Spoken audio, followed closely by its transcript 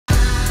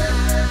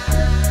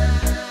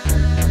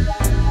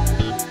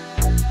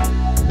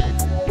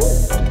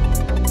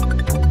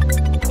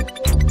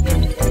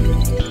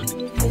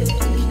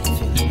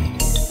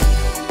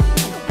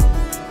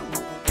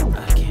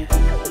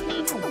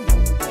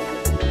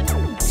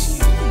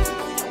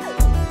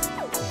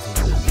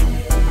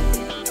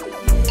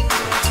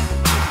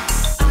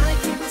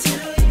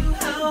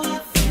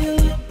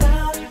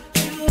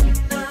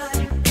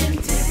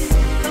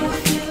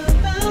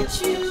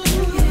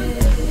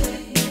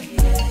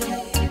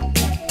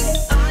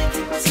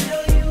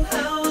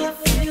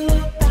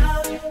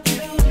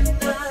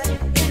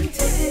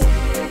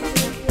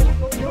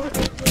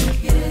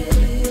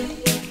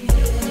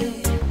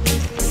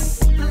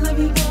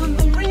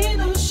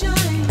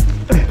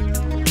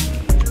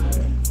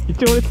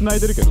一応俺繋い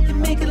でるけど、う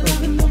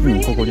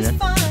ん、ここにね、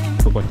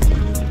ここに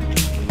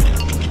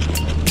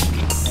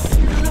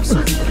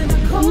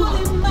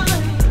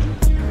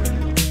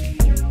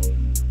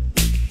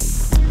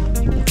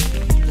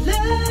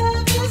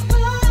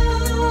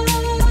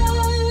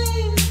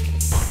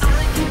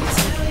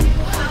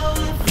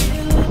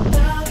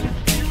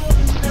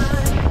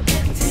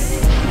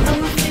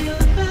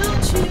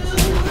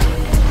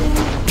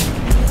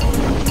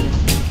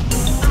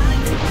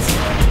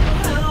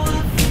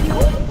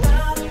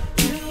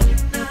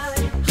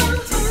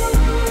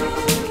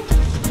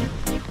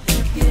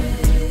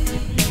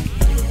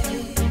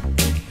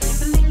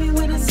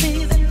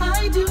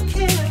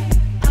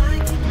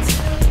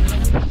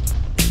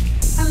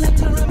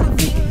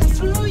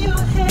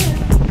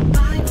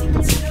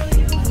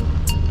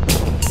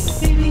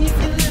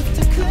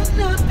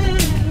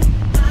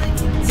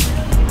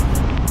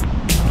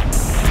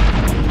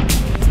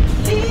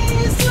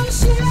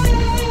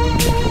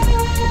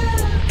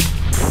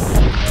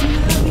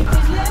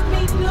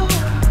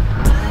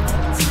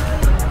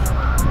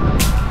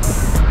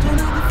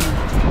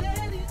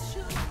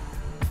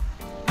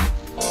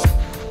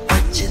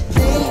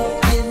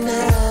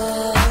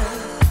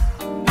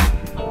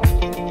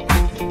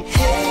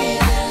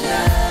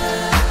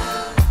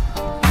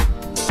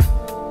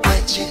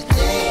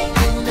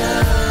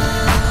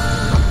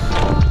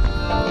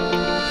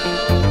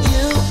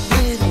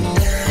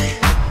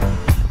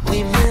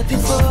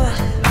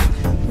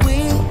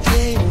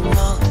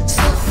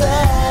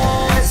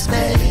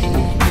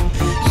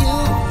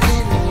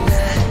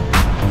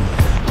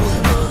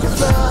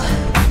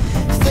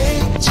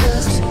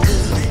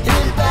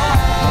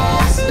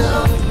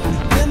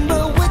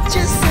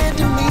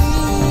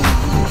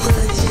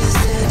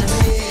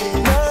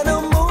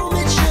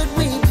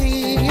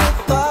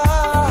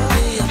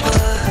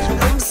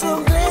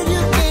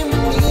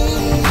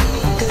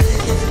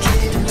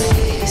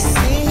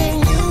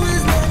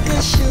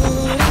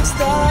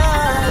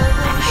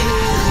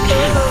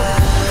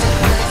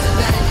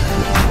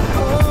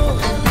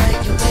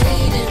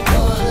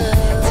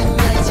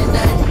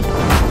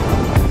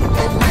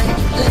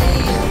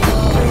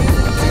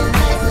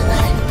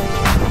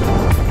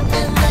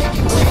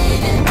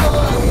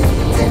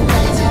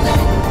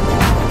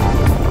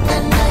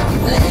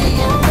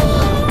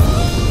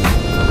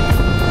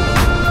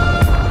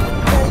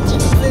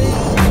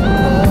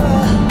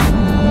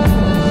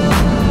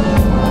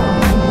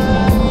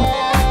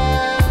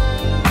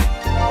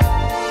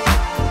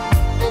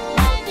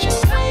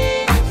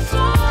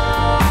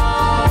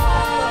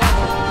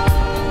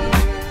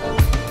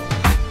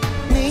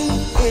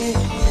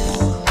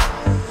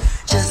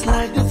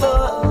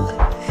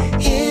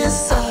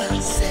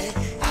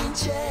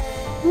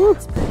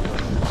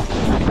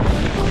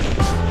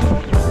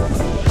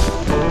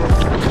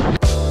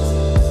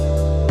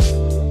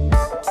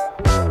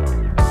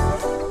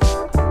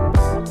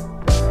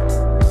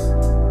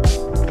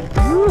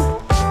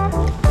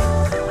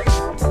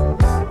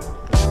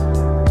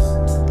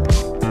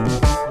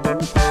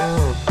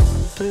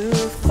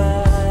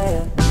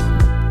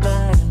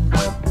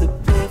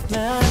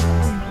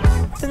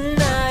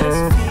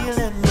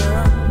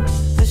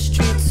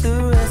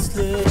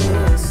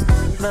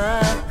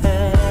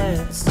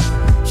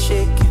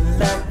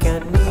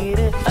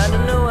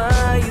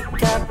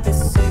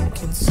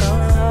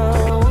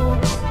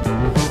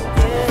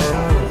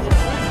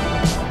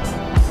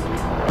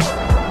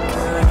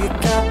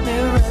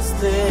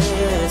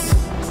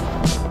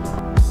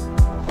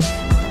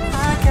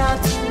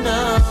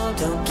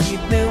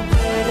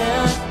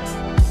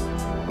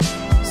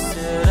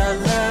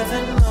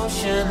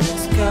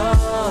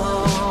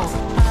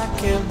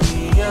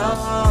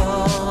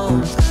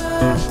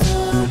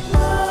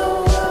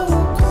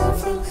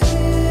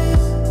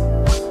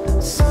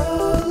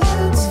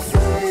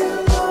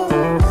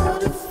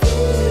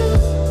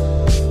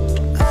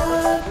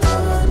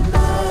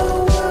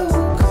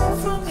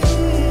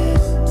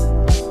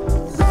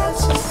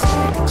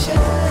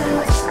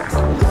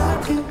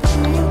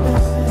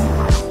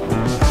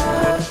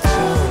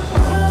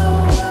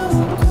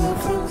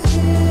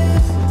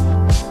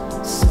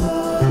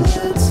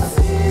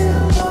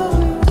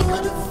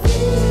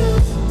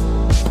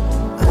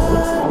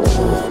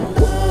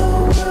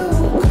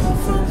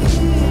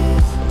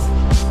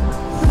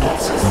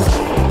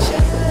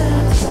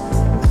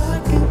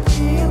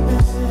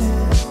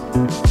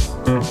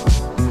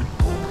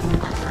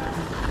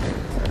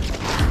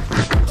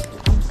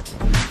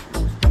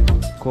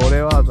こ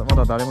れはま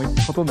だ誰も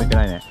ほとんどいて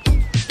ないね。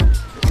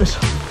よいしょ。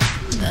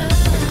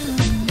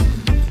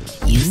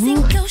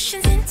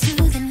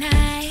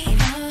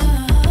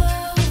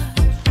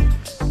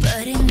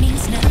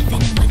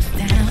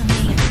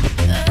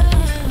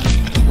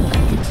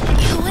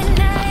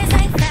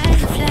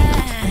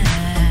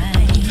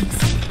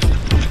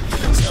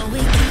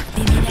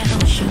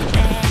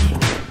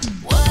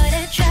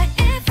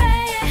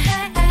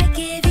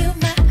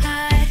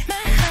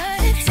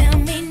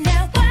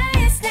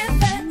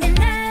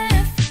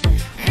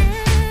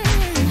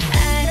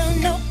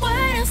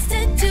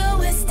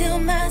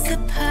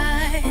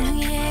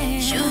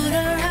Should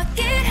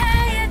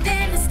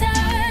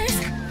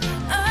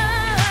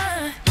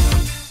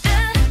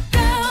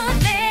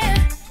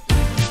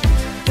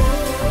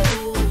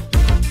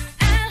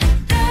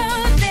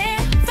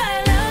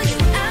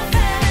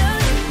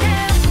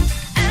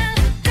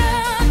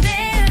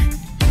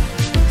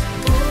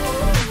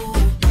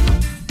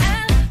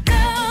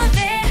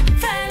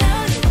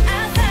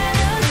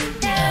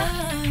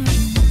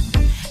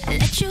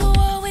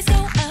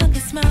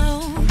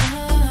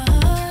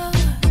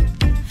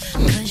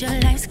your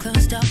life's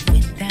closed off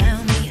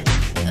without me.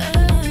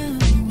 Oh,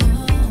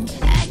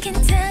 I can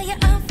tell you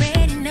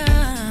already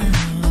know.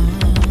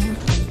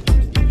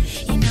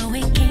 You know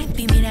it can't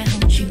be me that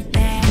holds you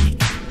back.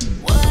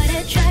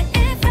 Wanna try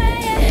if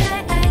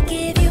I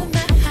give you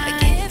my heart. I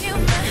give you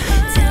my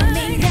heart. Tell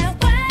me now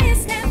why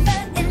it's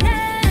never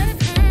enough.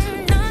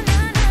 No, no,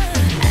 no.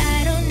 I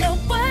don't know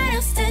what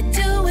else to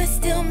do. We're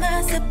still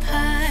miles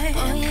apart.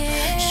 Oh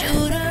yeah.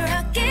 Shoot a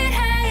rocket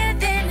higher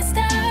than the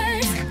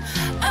stars.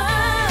 Oh,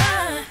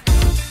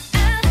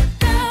 I'll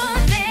go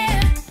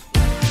there.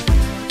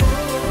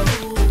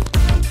 Ooh,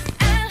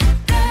 I'll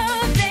go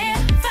there.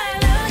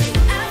 Follow you,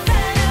 I'll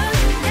follow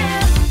you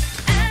now.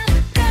 I'll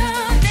go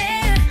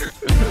there.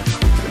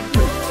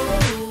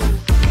 Ooh,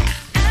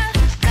 I'll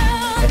go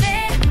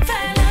there.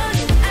 Follow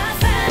you, I'll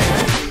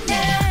follow you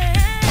now.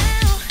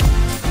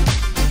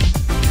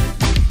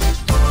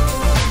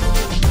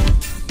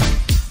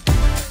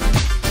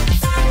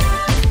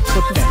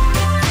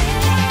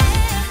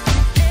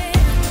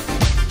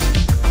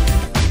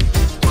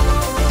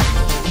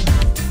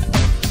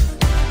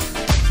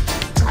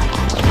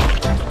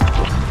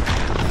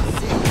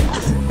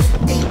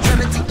 Ain't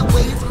tryna take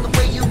away from the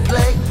way you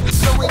play.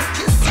 So ain't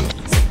kisses.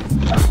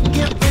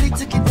 Get ready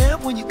to get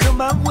down when you come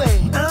my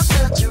way. I'll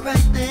touch you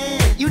right there.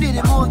 You need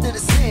it more than a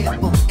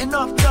sample. And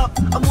off top,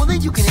 I'm more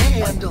than you can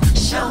handle.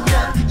 Show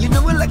up, you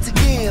know I like to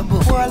gamble.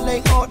 Before I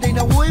lay all day,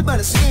 not worry about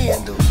a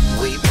scandal.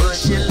 We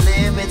pushing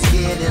limits,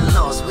 getting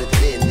lost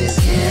within this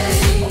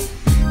game.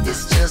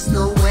 It's just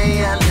the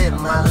way I live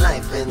my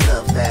life in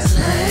the fast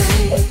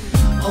lane.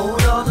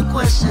 Hold all the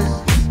questions,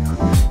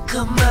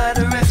 come my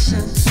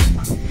direction.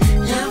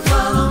 Yeah,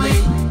 follow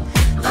me,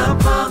 I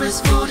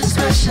promise full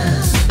discretion.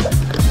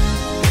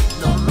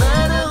 No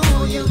matter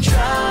who you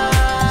try,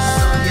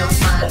 so you'll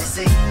finally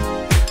see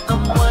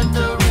I'm one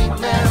to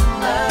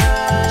remember.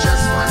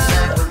 Just one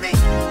night with me,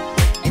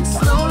 and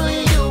slowly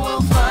you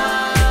will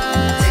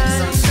find. Take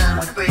some time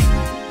to breathe,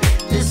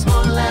 this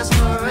won't last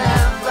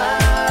forever.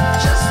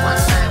 Just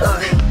one night with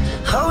me.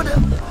 Hold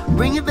up,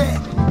 bring it back,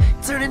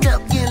 turn it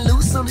up, get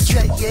loose on the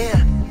track,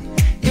 yeah.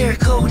 Air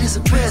code is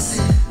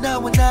impressive. Now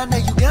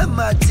you got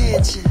my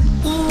attention.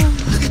 Ooh,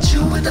 look at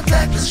you in the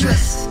backless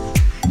dress,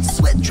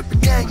 sweat dripping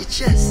down your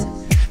chest.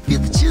 Feel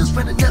the chills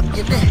running up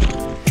your neck.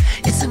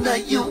 It's a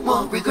night you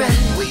won't regret.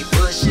 We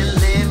pushing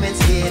limits,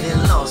 getting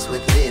lost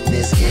within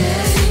this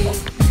game.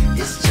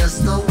 It's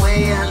just the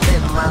way I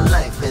live my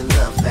life in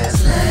the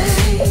fast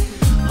lane.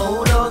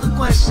 Hold all the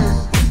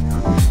questions,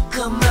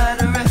 come my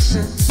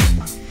direction.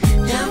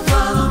 Yeah,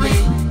 follow me,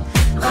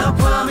 I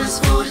promise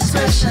full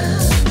discretion.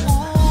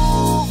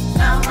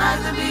 Now ride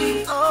with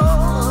me,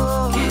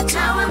 Oh, get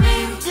down with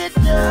me, get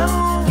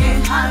down,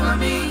 get high with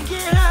me,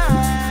 get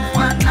high.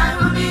 one night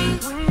with me.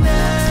 One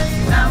night,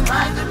 Now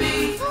ride with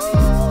me,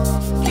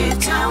 get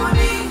down with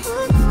me,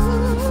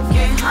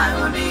 get high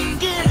with me,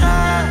 get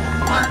high.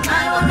 one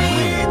night with me.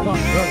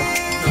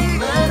 No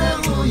matter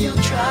who you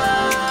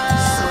try,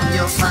 soon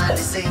you'll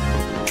finally see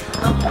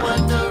I'm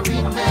one to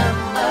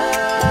remember.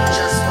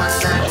 Just one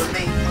night with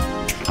me,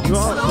 and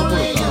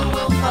slowly you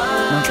will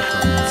find.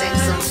 Take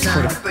some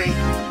time to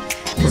breathe,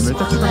 this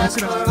won't last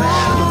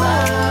forever.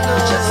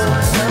 Just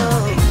one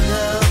night,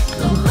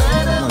 no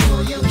matter who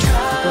you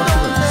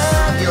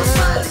try, you'll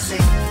finally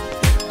see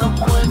I'm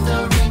one to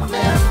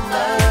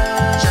remember.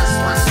 Just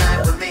one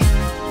night with me,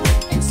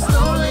 and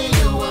slowly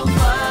you will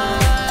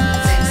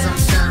find. Take some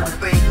time to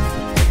breathe,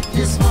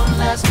 this won't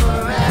last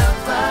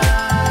forever.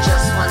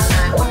 Just one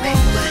night with me.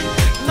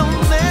 No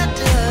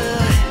matter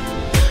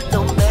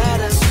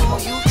who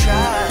you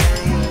try.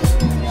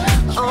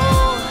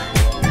 Oh,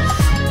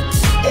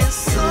 it's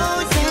so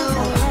you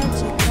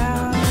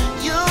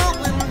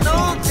will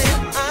know that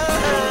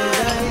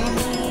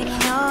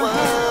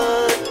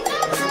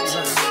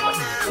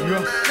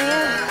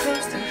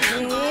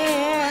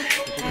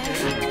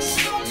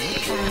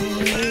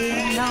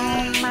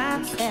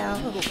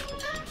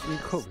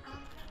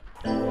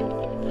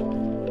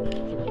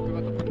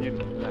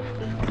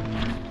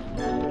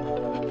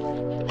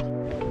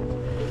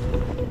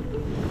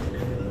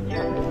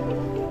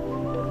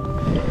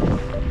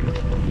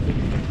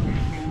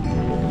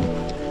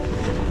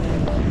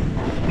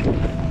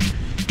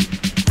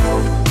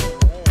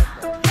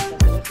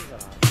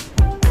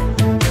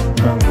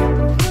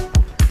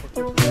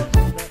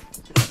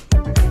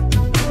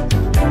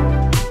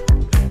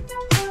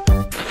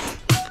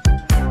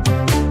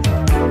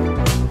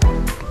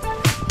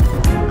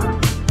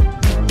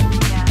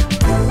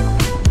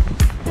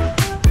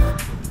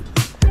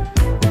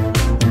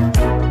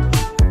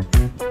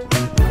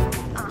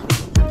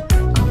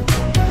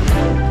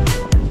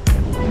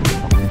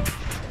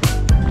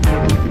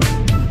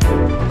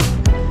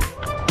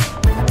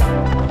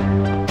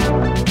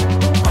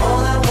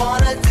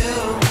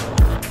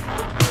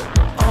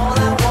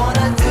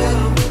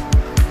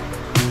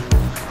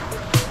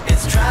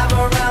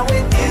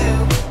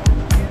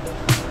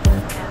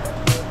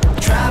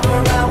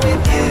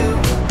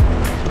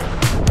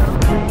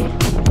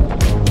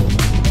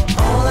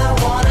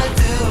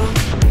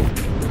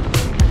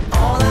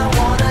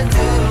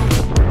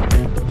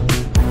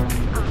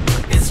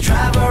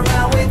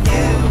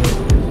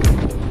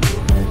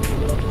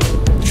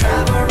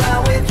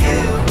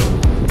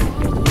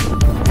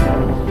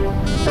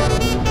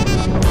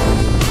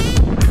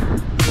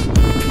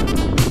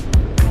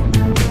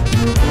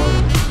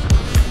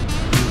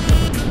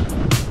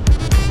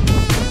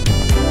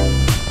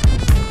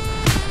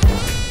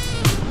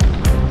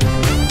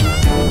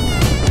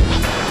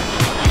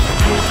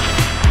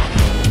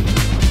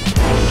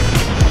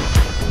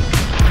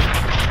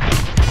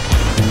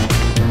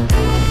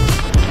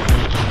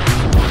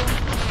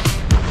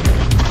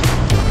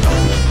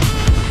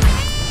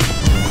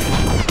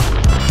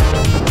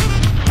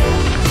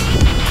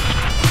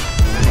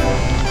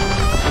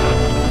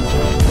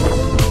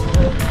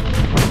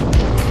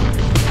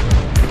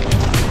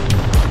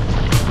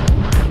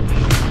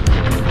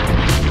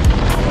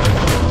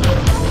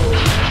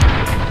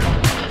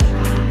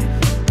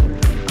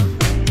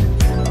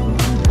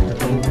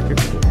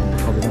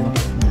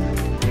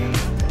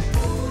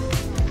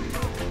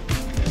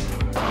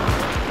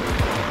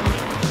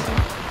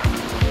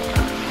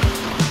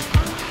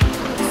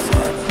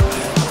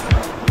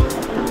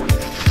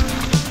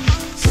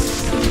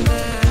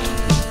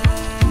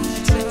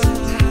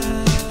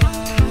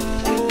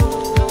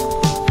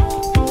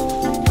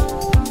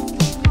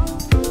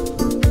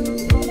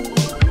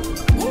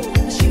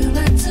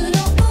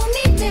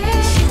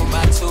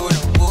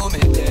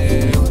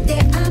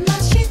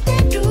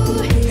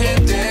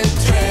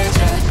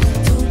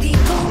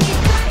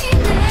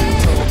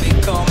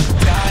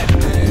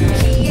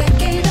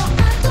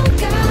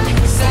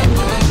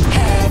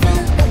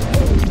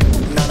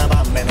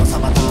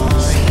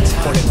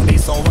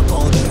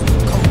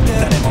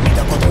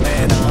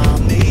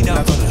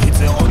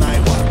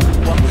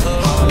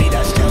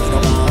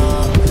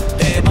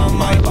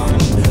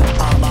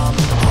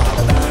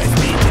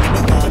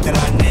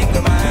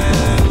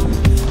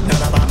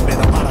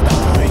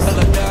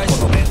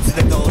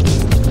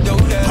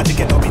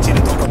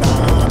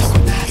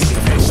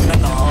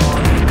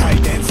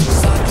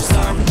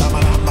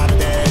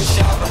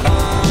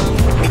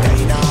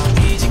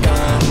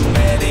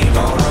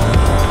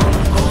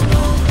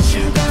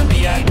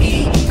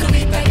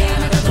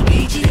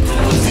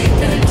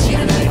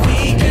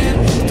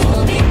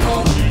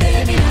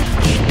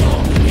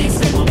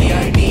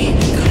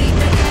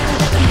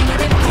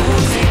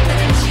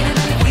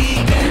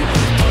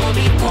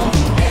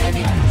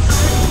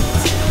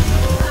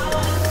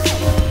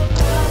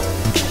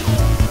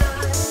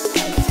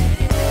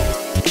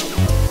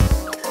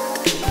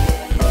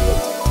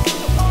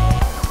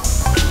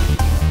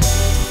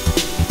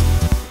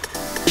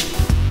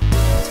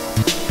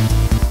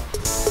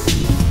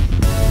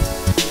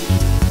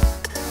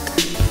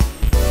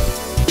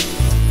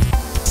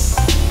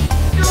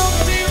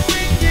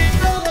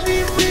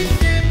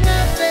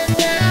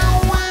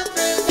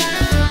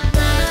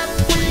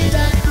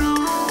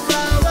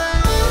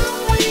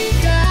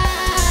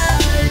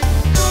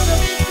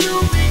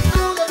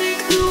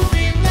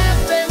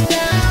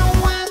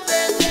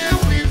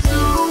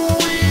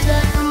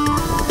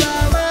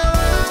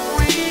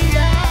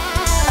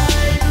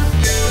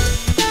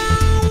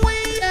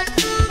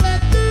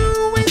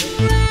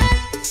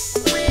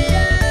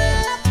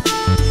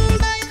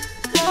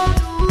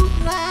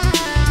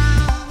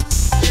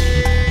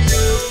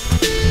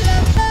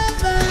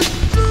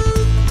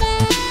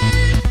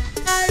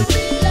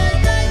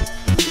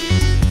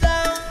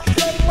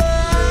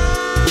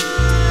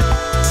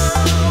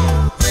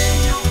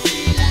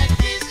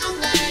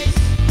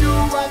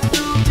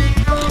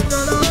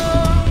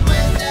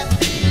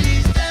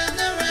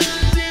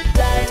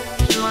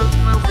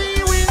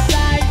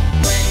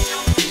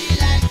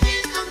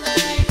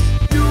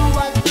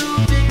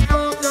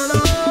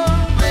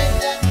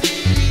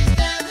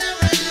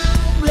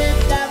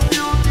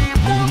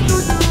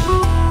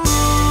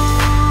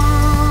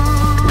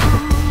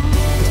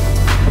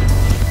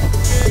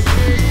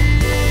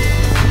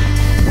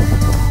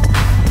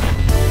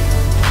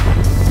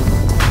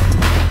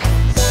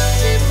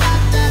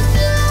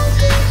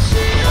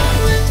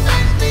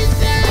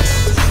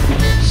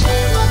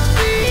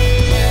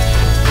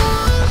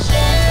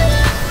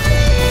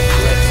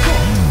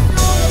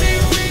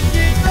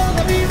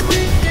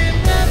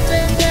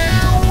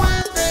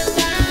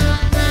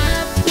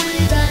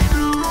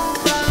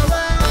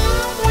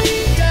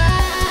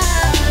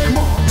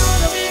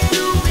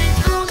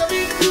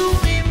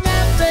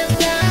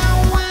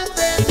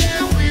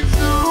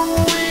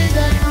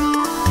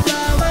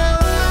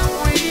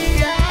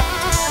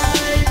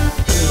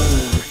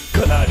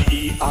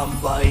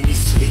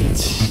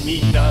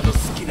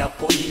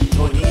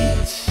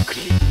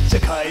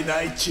買え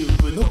ないチュ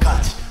ーブの価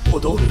値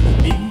踊る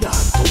みんな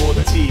友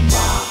達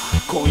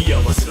今夜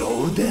はスロ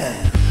ーダウ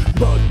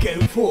ンバッケ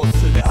ンフォー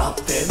スでア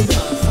ップエンダウ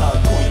ンさあ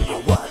今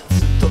夜は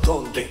ずっと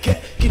飛んで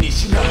け気に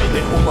しない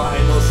でお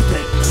前のステ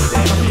ップ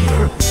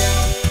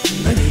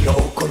で何が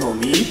お好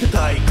みで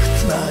退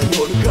屈な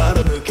夜か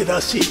ら抜け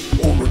出し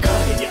お迎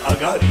えに上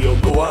がるよ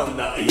ご案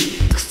内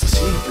クソ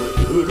シン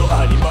プルフロ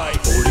アに舞い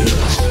降りる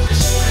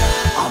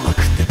甘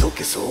くて溶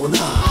けそうな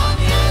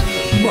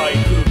マイ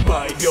ク